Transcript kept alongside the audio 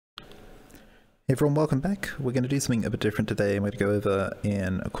Hey everyone, welcome back. We're going to do something a bit different today. I'm going to go over,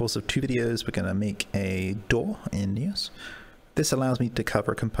 in a course of 2 videos, we're going to make a door in Neos. This allows me to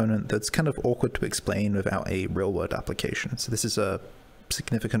cover a component that's kind of awkward to explain without a real-world application. So this is a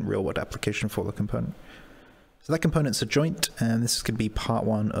significant real-world application for the component. So that component's a joint, and this is going to be part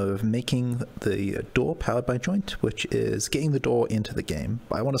 1 of making the door powered by joint, which is getting the door into the game.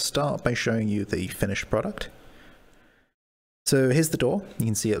 But I want to start by showing you the finished product. So here's the door. You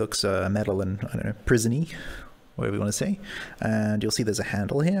can see it looks metal and, I don't know, prison-y, whatever you want to say. And you'll see there's a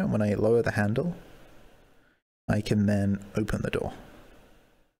handle here. When I lower the handle, I can then open the door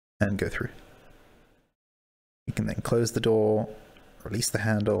and go through. You can then close the door, release the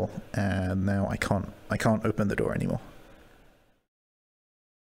handle, and now I can't open the door anymore.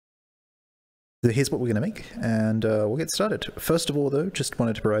 So here's what we're going to make, and we'll get started. First of all, though, just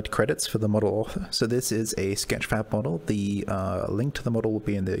wanted to provide credits for the model author. So this is a Sketchfab model. The link to the model will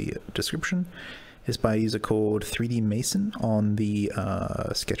be in the description. It's by a user called 3D Mason on the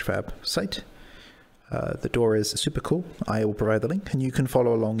Sketchfab site. The door is super cool. I will provide the link, and you can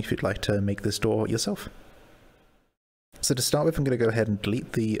follow along if you'd like to make this door yourself. So to start with, I'm going to go ahead and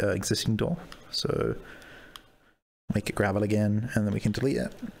delete the existing door. So make it gravel again, and then we can delete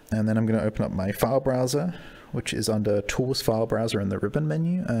it. And then I'm going to open up my file browser, which is under Tools File Browser in the ribbon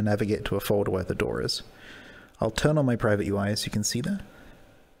menu, and navigate to a folder where the door is. I'll turn on my private UI so you can see that.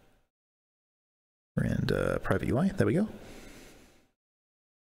 And private UI, there we go.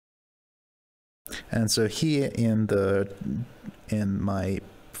 And so here in my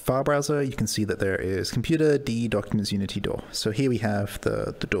file browser, you can see that there is computer, D, documents, Unity, door. So here we have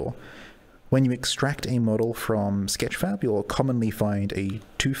the door. When you extract a model from Sketchfab, you'll commonly find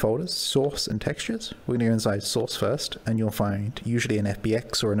two folders, source and textures. We're going to go inside source first, and you'll find usually an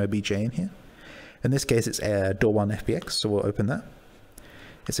FBX or an OBJ in here. In this case, it's a door1 FBX, so we'll open that.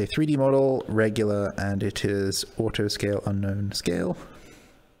 It's a 3D model, regular, and it is auto scale, unknown scale.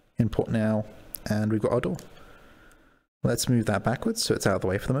 Import now, and we've got our door. Let's move that backwards so it's out of the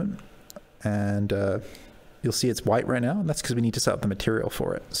way for the moment. And you'll see it's white right now, and that's because we need to set up the material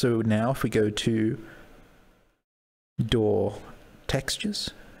for it. So now if we go to door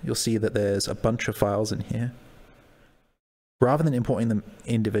textures, you'll see that there's a bunch of files in here. Rather than importing them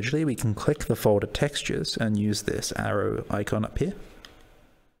individually, we can click the folder textures and use this arrow icon up here.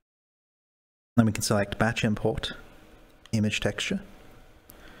 Then we can select batch import, image texture,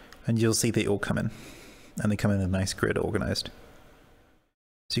 and you'll see they all come in, and they come in a nice grid organized.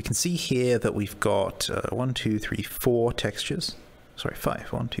 So you can see here that we've got 1, 2, 3, 4 textures. Sorry,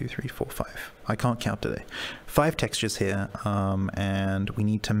 5. 1, 2, 3, 4, 5. I can't count today. 5 textures here, and we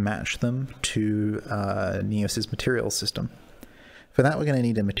need to match them to Neos's material system. For that, we're going to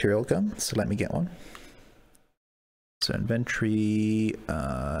need a material gun, so let me get one. So inventory,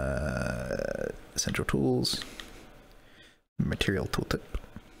 essential tools, material tooltip.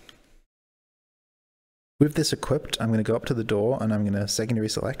 With this equipped, I'm going to go up to the door and I'm going to secondary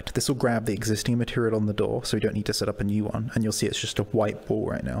select. This will grab the existing material on the door, so we don't need to set up a new one. And you'll see it's just a white ball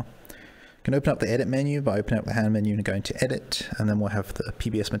right now. You can open up the edit menu by opening up the hand menu and going to edit, and then we'll have the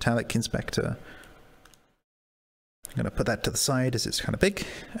PBS metallic inspector. I'm going to put that to the side as it's kind of big.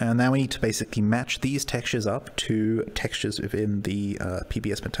 And now we need to basically match these textures up to textures within the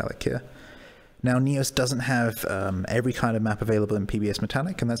PBS metallic here. Now, Neos doesn't have every kind of map available in PBS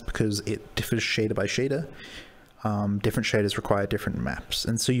Metallic, and that's because it differs shader by shader. Different shaders require different maps,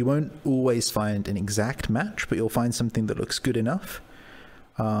 and so you won't always find an exact match, but you'll find something that looks good enough,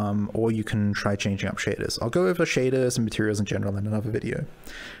 or you can try changing up shaders. I'll go over shaders and materials in general in another video,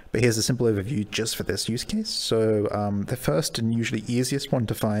 but here's a simple overview just for this use case. So the first and usually easiest one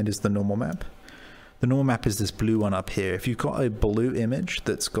to find is the normal map. The normal map is this blue one up here. If you've got a blue image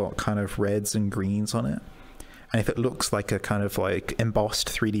that's got kind of reds and greens on it, and if it looks like a kind of like embossed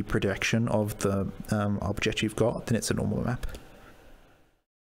 3D projection of the object you've got, then it's a normal map.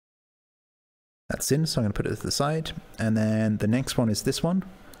 That's in, so I'm going to put it to the side. And then the next one is this one.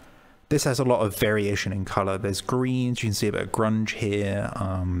 This has a lot of variation in color. There's greens, you can see a bit of grunge here,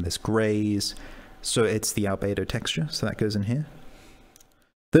 there's grays. So it's the albedo texture, so that goes in here.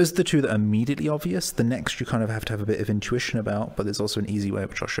 Those are the two that are immediately obvious. The next you kind of have to have a bit of intuition about, but there's also an easy way,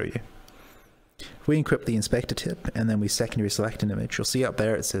 which I'll show you. If we encrypt the inspector tip and then we secondary select an image, you'll see up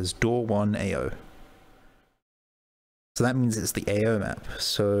there it says door1 AO. So that means it's the AO map.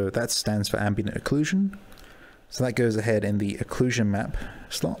 So that stands for ambient occlusion. So that goes ahead in the occlusion map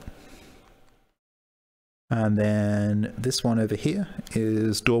slot. And then this one over here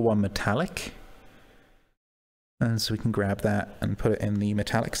is door1 metallic. And so we can grab that and put it in the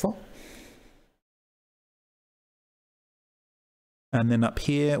metallic slot. And then up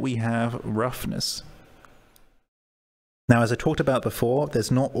here we have roughness. Now, as I talked about before,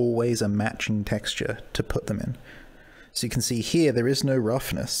 there's not always a matching texture to put them in. So you can see here there is no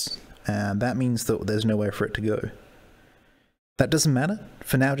roughness, and that means that there's nowhere for it to go. That doesn't matter.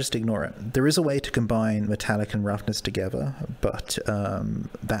 For now, just ignore it. There is a way to combine metallic and roughness together, but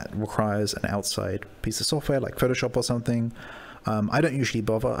that requires an outside piece of software like Photoshop or something. I don't usually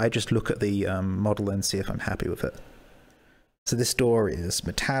bother. I just look at the model and see if I'm happy with it. So this door is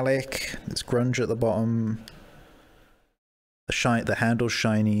metallic. There's grunge at the bottom. The handle's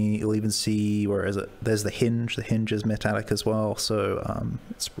shiny. You'll even see, where is it? There's the hinge. The hinge is metallic as well, so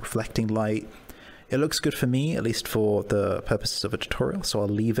it's reflecting light. It looks good for me, at least for the purposes of a tutorial, so I'll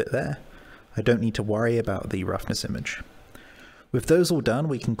leave it there. I don't need to worry about the roughness image. With those all done,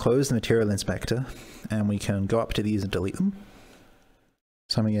 we can close the material inspector, and we can go up to these and delete them.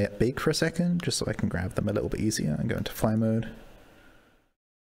 So I'm going to get big for a second, just so I can grab them a little bit easier, and go into fly mode.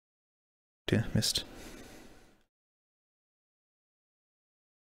 Dear, missed.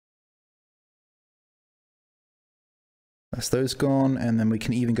 That's those gone, and then we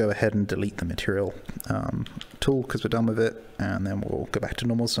can even go ahead and delete the material tool because we're done with it, and then we'll go back to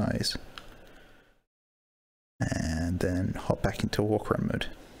normal size. And then hop back into walk around mode.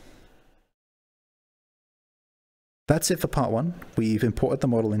 That's it for part one. We've imported the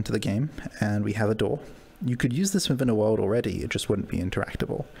model into the game, and we have a door. You could use this within a world already, it just wouldn't be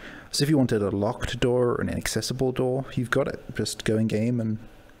interactable. So if you wanted a locked door or an inaccessible door, you've got it. Just go in game and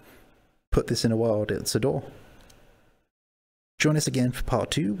put this in a world, it's a door. Join us again for part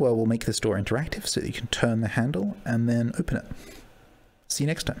 2, where we'll make this door interactive so that you can turn the handle and then open it. See you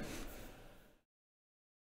next time.